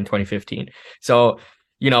 2014 and 2015. So,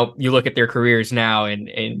 you look at their careers now and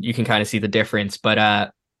you can kind of see the difference.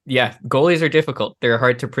 But goalies are difficult. They're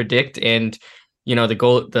hard to predict. And,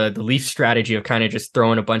 the Leafs strategy of kind of just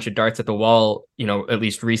throwing a bunch of darts at the wall, at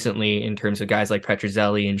least recently in terms of guys like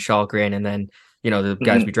Petruzzelli and Kallgren, and then, the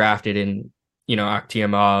guys we drafted in,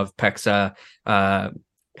 Akhtiamov, Peksa,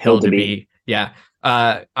 Hildeby. Yeah.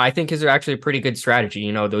 I think is actually a pretty good strategy,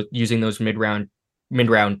 using those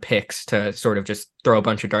mid-round picks to sort of just throw a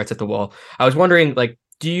bunch of darts at the wall. I was wondering, would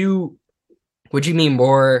you mean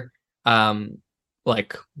more,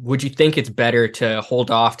 would you think it's better to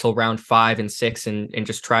hold off till round 5 and 6 and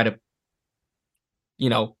just try to,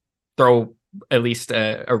 throw at least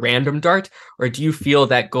a random dart? Or do you feel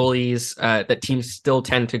that goalies, that teams still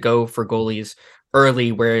tend to go for goalies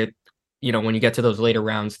early where, when you get to those later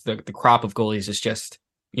rounds, the crop of goalies is just,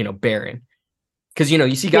 barren? Because,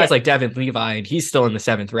 you see guys like Devin Levi, and he's still in the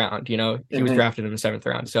 7th round, he was drafted in the 7th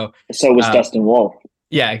round. So was Dustin Wolf.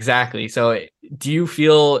 Yeah, exactly. So do you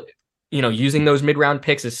feel, using those mid-round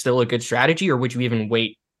picks is still a good strategy, or would you even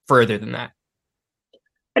wait further than that?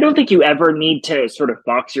 I don't think you ever need to sort of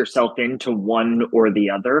box yourself into one or the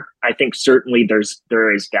other. I think certainly there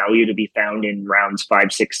is value to be found in rounds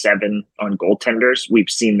 5, 6, 7 on goaltenders. We've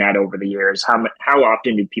seen that over the years. How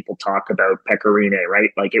often did people talk about Pekka Rinne, right?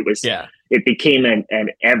 It became an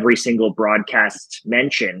every single broadcast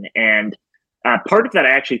mention. And part of that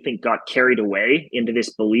I actually think got carried away into this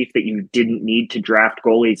belief that you didn't need to draft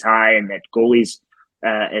goalies high and that goalies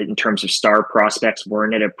in terms of star prospects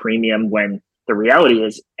weren't at a premium, when the reality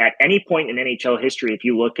is, at any point in NHL history, if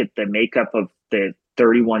you look at the makeup of the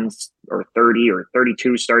 31 or 30 or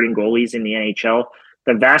 32 starting goalies in the NHL,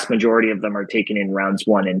 the vast majority of them are taken in rounds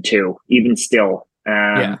 1 and 2, even still.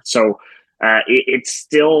 So it's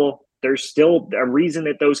still, there's still a reason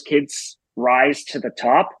that those kids rise to the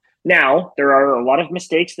top. Now, there are a lot of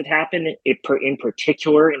mistakes that happen in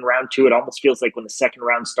particular in round 2. It almost feels like when the second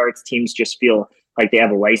round starts, teams just feel like they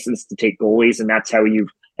have a license to take goalies, and that's how you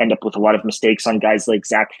end up with a lot of mistakes on guys like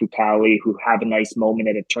Zach Fucale, who have a nice moment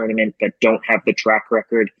at a tournament but don't have the track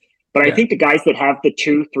record. But I think the guys that have the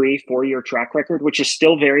 2, 3, 4 year track record, which is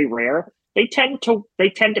still very rare, they tend to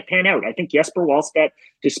pan out. I think Jesper Wallstedt,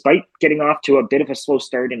 despite getting off to a bit of a slow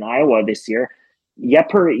start in Iowa this year,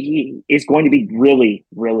 Yepper, he is going to be really,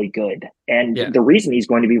 really good. And the reason he's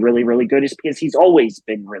going to be really, really good is because he's always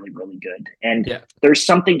been really, really good. And there's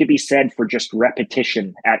something to be said for just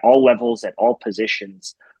repetition at all levels, at all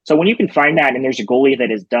positions. So when you can find that, and there's a goalie that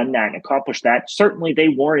has done that and accomplished that, certainly they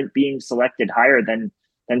warrant being selected higher than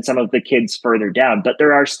some of the kids further down. But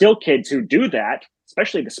there are still kids who do that,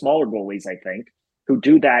 especially the smaller goalies, I think, who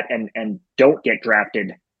do that and don't get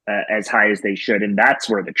drafted as high as they should, and that's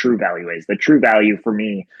where the true value is. The true value for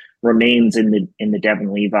me remains in the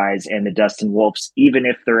Devon Levis and the Dustin Wolfs, even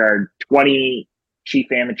if there are 20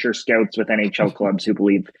 chief amateur scouts with NHL clubs who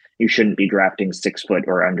believe you shouldn't be drafting 6 foot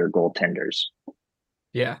or under goaltenders.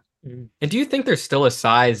 Yeah. And do you think there's still a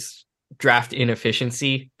size draft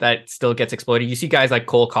inefficiency that still gets exploited? You see guys like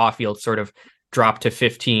Cole Caulfield sort of drop to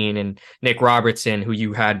 15, and Nick Robertson, who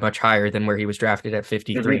you had much higher than where he was drafted at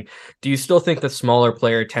 53. Mm-hmm. Do you still think the smaller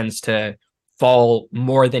player tends to fall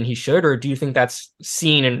more than he should, or do you think that's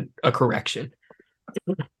seen in a correction?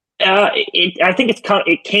 I think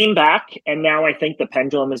it came back, and now I think the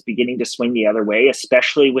pendulum is beginning to swing the other way,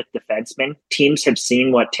 especially with defensemen. Teams have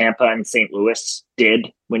seen what Tampa and St. Louis did,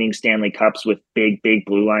 winning Stanley Cups with big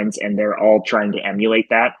blue lines, and they're all trying to emulate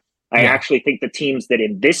that. I actually think the teams that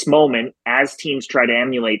in this moment, as teams try to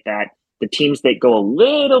emulate that, the teams that go a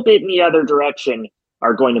little bit in the other direction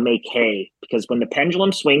are going to make hay, because when the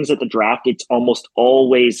pendulum swings at the draft, it's almost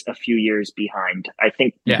always a few years behind. I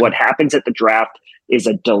think what happens at the draft is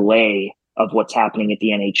a delay of what's happening at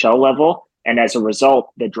the NHL level. And as a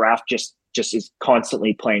result, the draft just is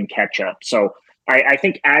constantly playing catch up. So I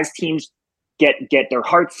think as teams get their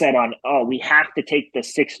heart set on, we have to take the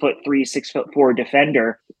 6'3", 6'4"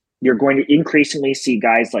 defender, you're going to increasingly see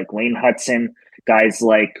guys like Lane Hudson, guys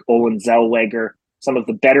like Olen Zellweger, some of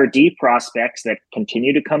the better D prospects that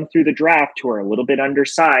continue to come through the draft who are a little bit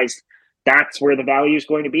undersized. That's where the value is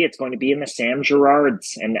going to be. It's going to be in the Sam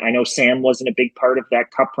Girards. And I know Sam wasn't a big part of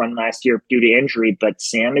that cup run last year due to injury, but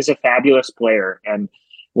Sam is a fabulous player. And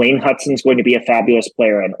Lane Hudson's going to be a fabulous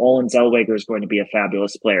player. And Olen Zellweger is going to be a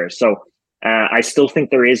fabulous player. So I still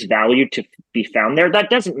think there is value to be found there.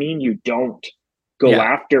 That doesn't mean you don't go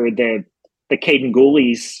after the Caden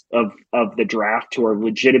Goulies of the draft, who are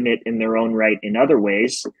legitimate in their own right in other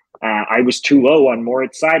ways. I was too low on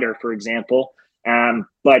Moritz Seider, for example.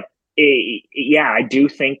 But I do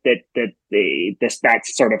think that that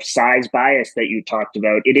sort of size bias that you talked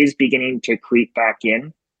about, it is beginning to creep back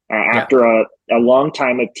in after a long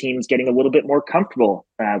time of teams getting a little bit more comfortable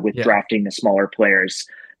with drafting the smaller players.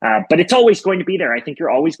 But it's always going to be there. I think you're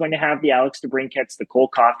always going to have the Alex DeBrincats, the Cole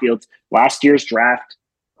Caulfields. Last year's draft,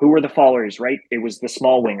 who were the fallers, right? It was the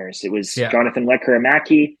small wingers. It was Jonathan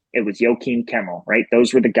Lekkerimaki. It was Joakim Kemmel, right?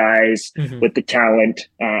 Those were the guys with the talent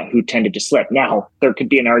who tended to slip. Now, there could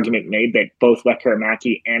be an argument made that both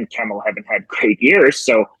Lekkerimaki and Kemmel haven't had great years,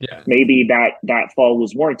 so maybe that fall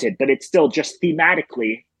was warranted. But it's still just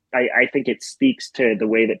thematically, I think it speaks to the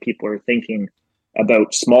way that people are thinking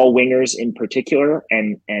about small wingers in particular,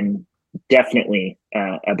 and definitely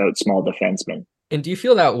about small defensemen. And do you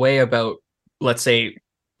feel that way about, let's say,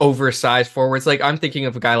 oversized forwards? Like, I'm thinking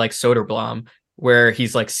of a guy like Soderblom, where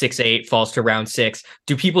he's like 6'8", falls to round 6.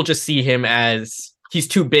 Do people just see him as he's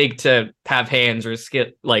too big to have hands or skill,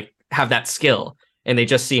 like have that skill, and they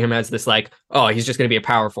just see him as this like, oh, he's just going to be a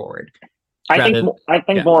power forward? I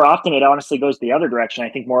think more often it honestly goes the other direction. I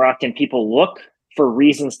think more often people look for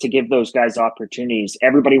reasons to give those guys opportunities.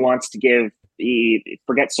 Everybody wants to give.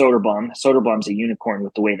 Forget Soderblom. Soderblom's a unicorn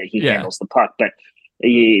with the way that he handles the puck, but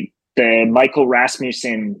the Michael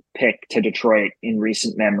Rasmussen pick to Detroit in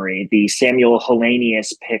recent memory, the Samuel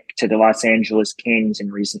Hellenius pick to the Los Angeles Kings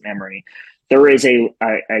in recent memory, there is a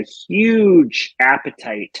huge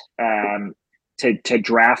appetite to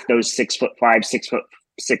draft those 6'5",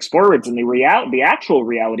 6'6" forwards. And the actual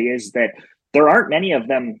reality is that there aren't many of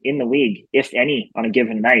them in the league, if any, on a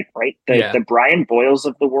given night, right? The Brian Boyles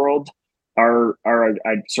of the world are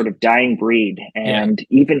a sort of dying breed. And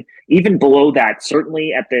even below that,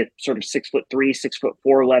 certainly at the sort of 6'3",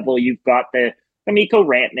 6'4" level, you've got the Mikko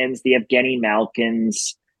Rantanens, the Evgeny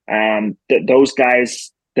Malkins, those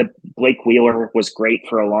guys. The Blake Wheeler was great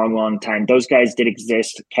for a long, long time. Those guys did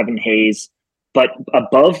exist. Kevin Hayes. But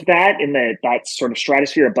above that, in that sort of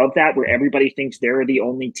stratosphere above that, where everybody thinks they're the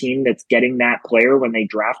only team that's getting that player when they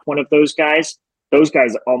draft one of those guys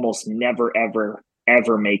almost never,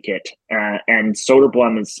 ever make it. And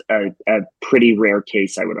Soderblom is a pretty rare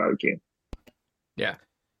case, I would argue. Yeah.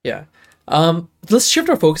 Let's shift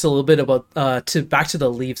our focus a little bit about back to the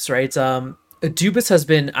Leafs, right? Dubas has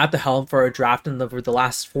been at the helm for a draft over the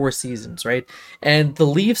last 4 seasons, right? And the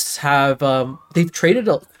Leafs have they've traded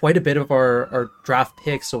quite a bit of our draft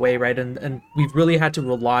picks away, right? And we've really had to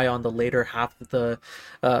rely on the later half of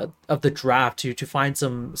the draft to find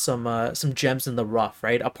some gems in the rough,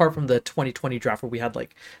 right? Apart from the 2020 draft where we had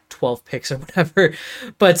like 12 picks or whatever.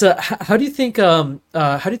 But how do you think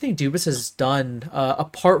Dubas has done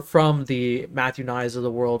apart from the Matthew Nyes of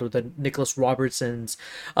the world or the Nicholas Robertsons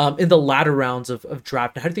in the latter rounds of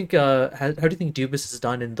draft? How do you think Dubas has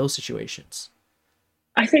done in those situations?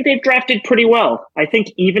 I think they've drafted pretty well. I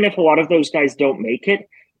think even if a lot of those guys don't make it,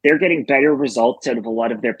 they're getting better results out of a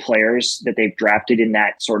lot of their players that they've drafted in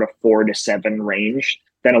that sort of 4 to 7 range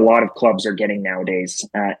than a lot of clubs are getting nowadays.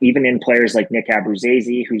 Even in players like Nick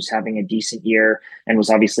Abruzzese, who's having a decent year and was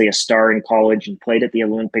obviously a star in college and played at the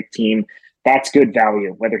Olympic team, that's good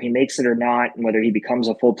value. Whether he makes it or not, and whether he becomes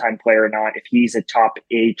a full-time player or not, if he's a top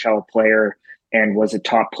AHL player and was a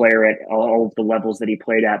top player at all of the levels that he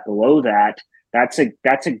played at below that, that's a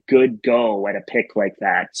good go at a pick like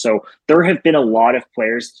that. So there have been a lot of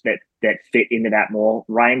players that fit into that mold.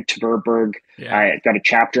 Ryan Tverberg, I got a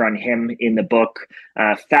chapter on him in the book.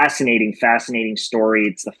 Fascinating story.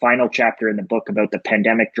 It's the final chapter in the book about the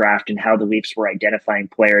pandemic draft and how the Leafs were identifying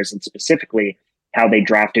players, and specifically how they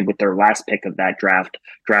drafted with their last pick of that draft,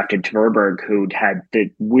 drafted Tverberg, who'd had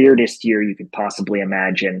the weirdest year you could possibly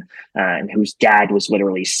imagine, and whose dad was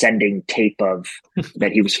literally sending tape of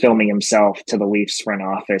that he was filming himself to the Leafs front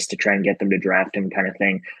office to try and get them to draft him, kind of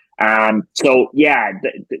thing.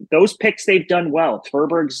 Those picks, they've done well.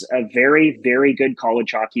 Tverberg's a very, very good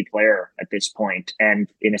college hockey player at this point,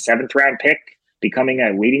 and in a 7th round pick, becoming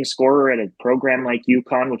a leading scorer at a program like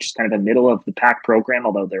UConn, which is kind of a middle of the pack program,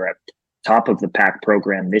 although they're at top of the pack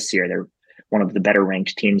program this year. They're one of the better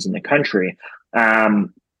ranked teams in the country.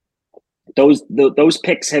 Those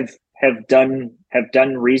picks have done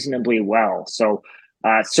reasonably well. So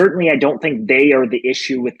certainly I don't think they are the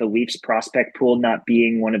issue with the Leafs prospect pool not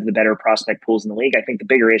being one of the better prospect pools in the league. I think the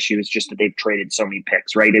bigger issue is just that they've traded so many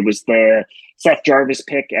picks, right? It was the Seth Jarvis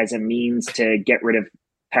pick as a means to get rid of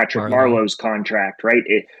Patrick Marleau's contract, right?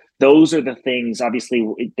 Those are the things, obviously,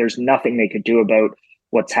 there's nothing they could do about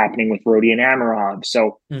what's happening with Rodion Amirov.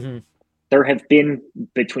 So there have been,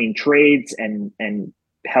 between trades and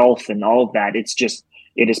health and all of that,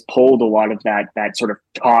 it has pulled a lot of that sort of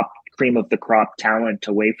top cream of the crop talent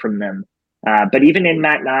away from them. But even in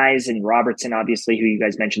Matt Nyes and Robertson, obviously, who you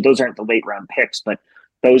guys mentioned, those aren't the late round picks, but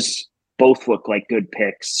those both look like good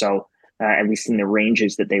picks. So at least in the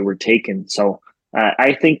ranges that they were taken. So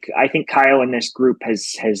I think Kyle and this group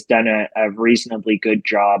has done a reasonably good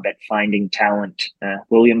job at finding talent.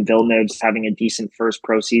 William Villeneuve's having a decent first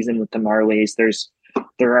pro season with the Marlies.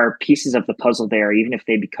 There are pieces of the puzzle there, even if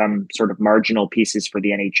they become sort of marginal pieces for the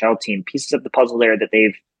NHL team, pieces of the puzzle there that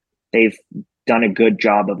they've done a good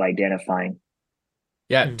job of identifying.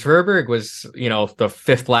 Yeah, Tverberg was, the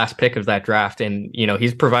 5th last pick of that draft, and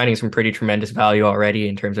he's providing some pretty tremendous value already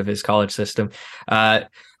in terms of his college system.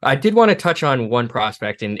 I did want to touch on one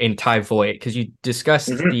prospect in Ty Voigt, because you discussed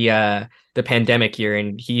the pandemic year,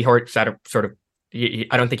 and he sort of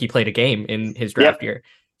I don't think he played a game in his draft year.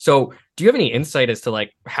 So do you have any insight as to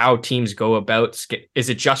like how teams go about? Is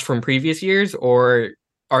it just from previous years, or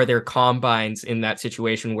are there combines in that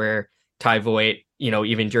situation where Ty Voigt,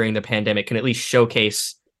 even during the pandemic, can at least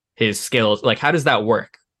showcase his skills? Like, how does that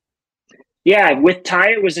work? Yeah, with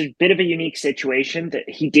Ty, it was a bit of a unique situation that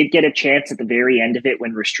he did get a chance at the very end of it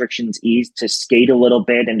when restrictions eased to skate a little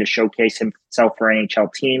bit and to showcase himself for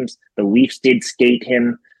NHL teams. The Leafs did skate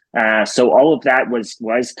him. So all of that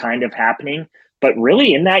was kind of happening. But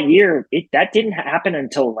really in that year, that didn't happen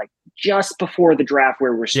until like just before the draft,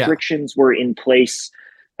 where restrictions were in place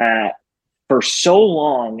for so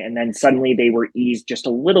long, and then suddenly they were eased just a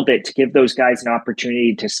little bit to give those guys an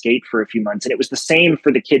opportunity to skate for a few months. And it was the same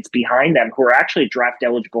for the kids behind them who are actually draft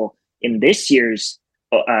eligible in this year's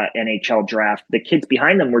NHL draft. The kids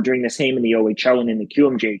behind them were doing the same in the OHL and in the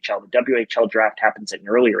QMJHL. The WHL draft happens at an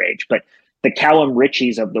earlier age, but the Callum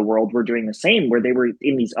Richies of the world were doing the same, where they were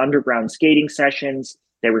in these underground skating sessions.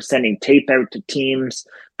 They were sending tape out to teams.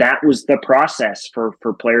 That was the process for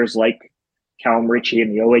players like Callum Ritchie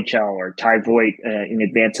in the OHL, or Ty Voigt in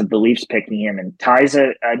advance of the Leafs picking him. And Ty's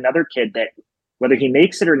another kid that, whether he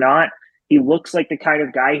makes it or not, he looks like the kind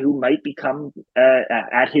of guy who might become,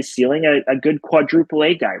 at his ceiling, a good quadruple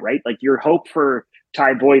A guy, right? Like, your hope for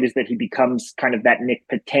Ty Voigt is that he becomes kind of that Nick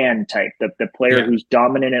Petan type, the player who's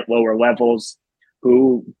dominant at lower levels,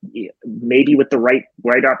 who maybe with the right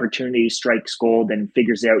opportunity strikes gold and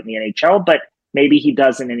figures it out in the NHL, but maybe he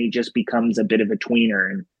doesn't and he just becomes a bit of a tweener.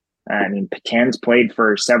 And I mean, Patan's played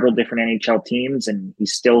for several different NHL teams, and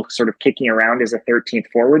he's still sort of kicking around as a 13th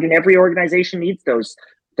forward. And every organization needs those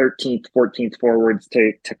 13th, 14th forwards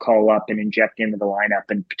to call up and inject into the lineup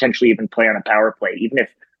and potentially even play on a power play. Even if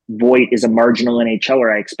Voigt is a marginal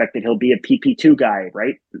NHLer, I expect that he'll be a PP2 guy,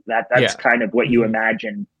 right? That's kind of what you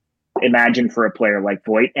imagine for a player like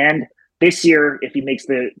Voigt. And this year, if he makes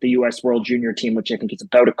the U.S. World Junior team, which I think is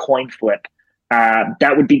about a coin flip,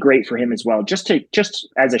 that would be great for him as well, just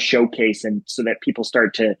as a showcase, and so that people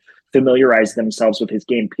start to familiarize themselves with his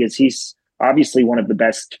game, because he's obviously one of the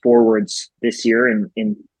best forwards this year in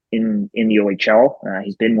the OHL.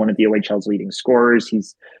 He's been one of the OHL's leading scorers.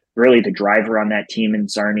 He's really the driver on that team in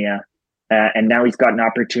Sarnia, and now he's got an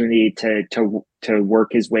opportunity to work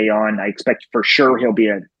his way on. I expect for sure he'll be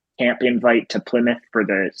a camp invite to Plymouth for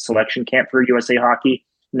the selection camp for USA Hockey,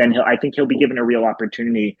 and then I think he'll be given a real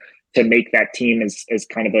opportunity to make that team as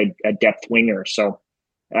kind of a depth winger. So,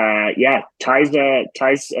 Ty's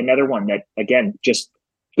another one that, again, just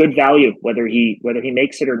good value, whether he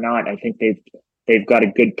makes it or not. I think they've got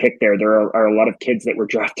a good pick there. There are a lot of kids that were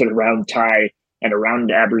drafted around Ty and around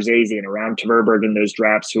Abruzzese and around Tverberg in those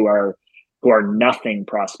drafts who are nothing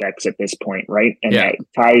prospects at this point, right? And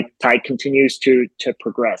Ty continues to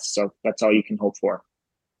progress. So that's all you can hope for.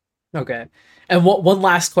 Okay. And one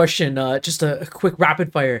last question, just a quick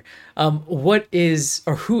rapid fire. What is,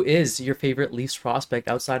 or who is your favorite Leafs prospect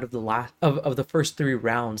outside of of the first 3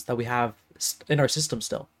 rounds that we have in our system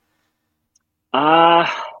still? I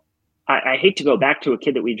hate to go back to a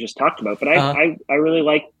kid that we just talked about, but I really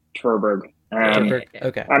like Tverberg.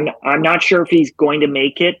 Okay. I'm not sure if he's going to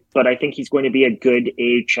make it, but I think he's going to be a good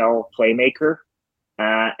AHL playmaker.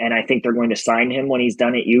 And I think they're going to sign him when he's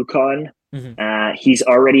done at UConn. Mm-hmm. He's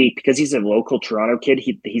already, because he's a local Toronto kid,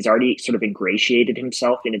 he's already sort of ingratiated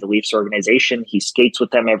himself into the Leafs organization. He skates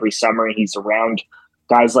with them every summer. He's around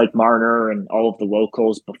guys like Marner and all of the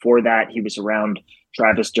locals. Before that, he was around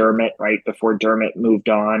Travis Dermott, right before Dermott moved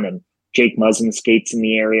on, and Jake Muzzin skates in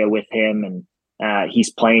the area with him, and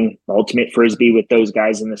he's playing ultimate frisbee with those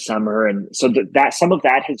guys in the summer. And so that some of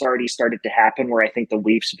that has already started to happen, where I think the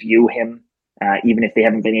Leafs view him, even if they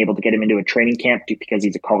haven't been able to get him into a training camp because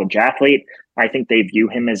he's a college athlete, I think they view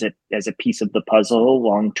him as a piece of the puzzle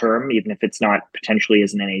long term, even if it's not potentially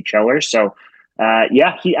as an NHLer. So,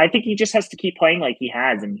 I think he just has to keep playing like he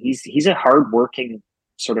has, and he's a hardworking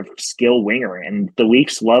sort of skill winger, and the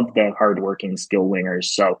Leafs love the hardworking skill wingers.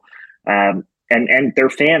 So, and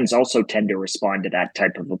their fans also tend to respond to that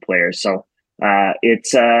type of a player. So,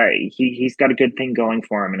 he's got a good thing going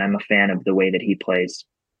for him, and I'm a fan of the way that he plays.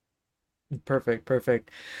 Perfect.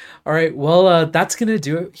 All right. Well, that's going to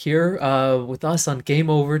do it here with us on Game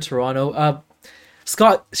Over Toronto.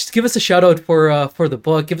 Scott, give us a shout out for the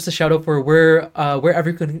book. Give us a shout out for where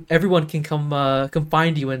everyone can come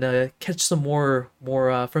find you and catch some more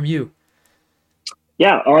from you.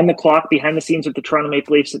 Yeah, On the Clock, behind the scenes with the Toronto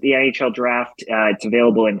Maple Leafs at the NHL draft. It's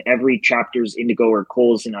available in every Chapters, Indigo, or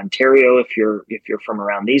Coles in Ontario. If you're from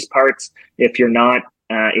around these parts, if you're not,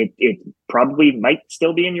 it probably might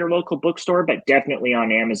still be in your local bookstore, but definitely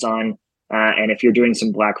on Amazon. And if you're doing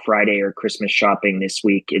some Black Friday or Christmas shopping this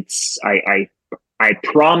week, I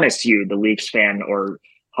promise you, the Leafs fan or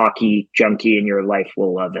hockey junkie in your life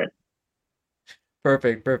will love it.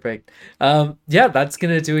 Perfect. That's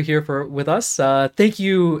gonna do it here with us. Thank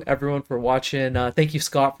you everyone for watching. Thank you,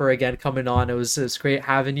 Scott, for again coming on. It was great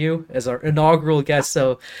having you as our inaugural guest.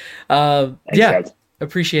 So Thanks, guys.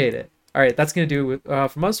 Appreciate it. All right, that's gonna do it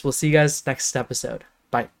from us. We'll see you guys next episode.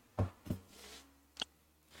 Bye.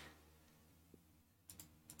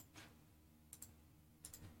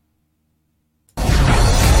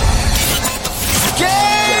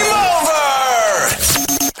 Game over!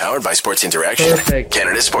 Powered by Sports Interaction. Perfect.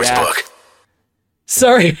 Canada Sportsbook.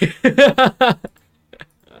 Sorry.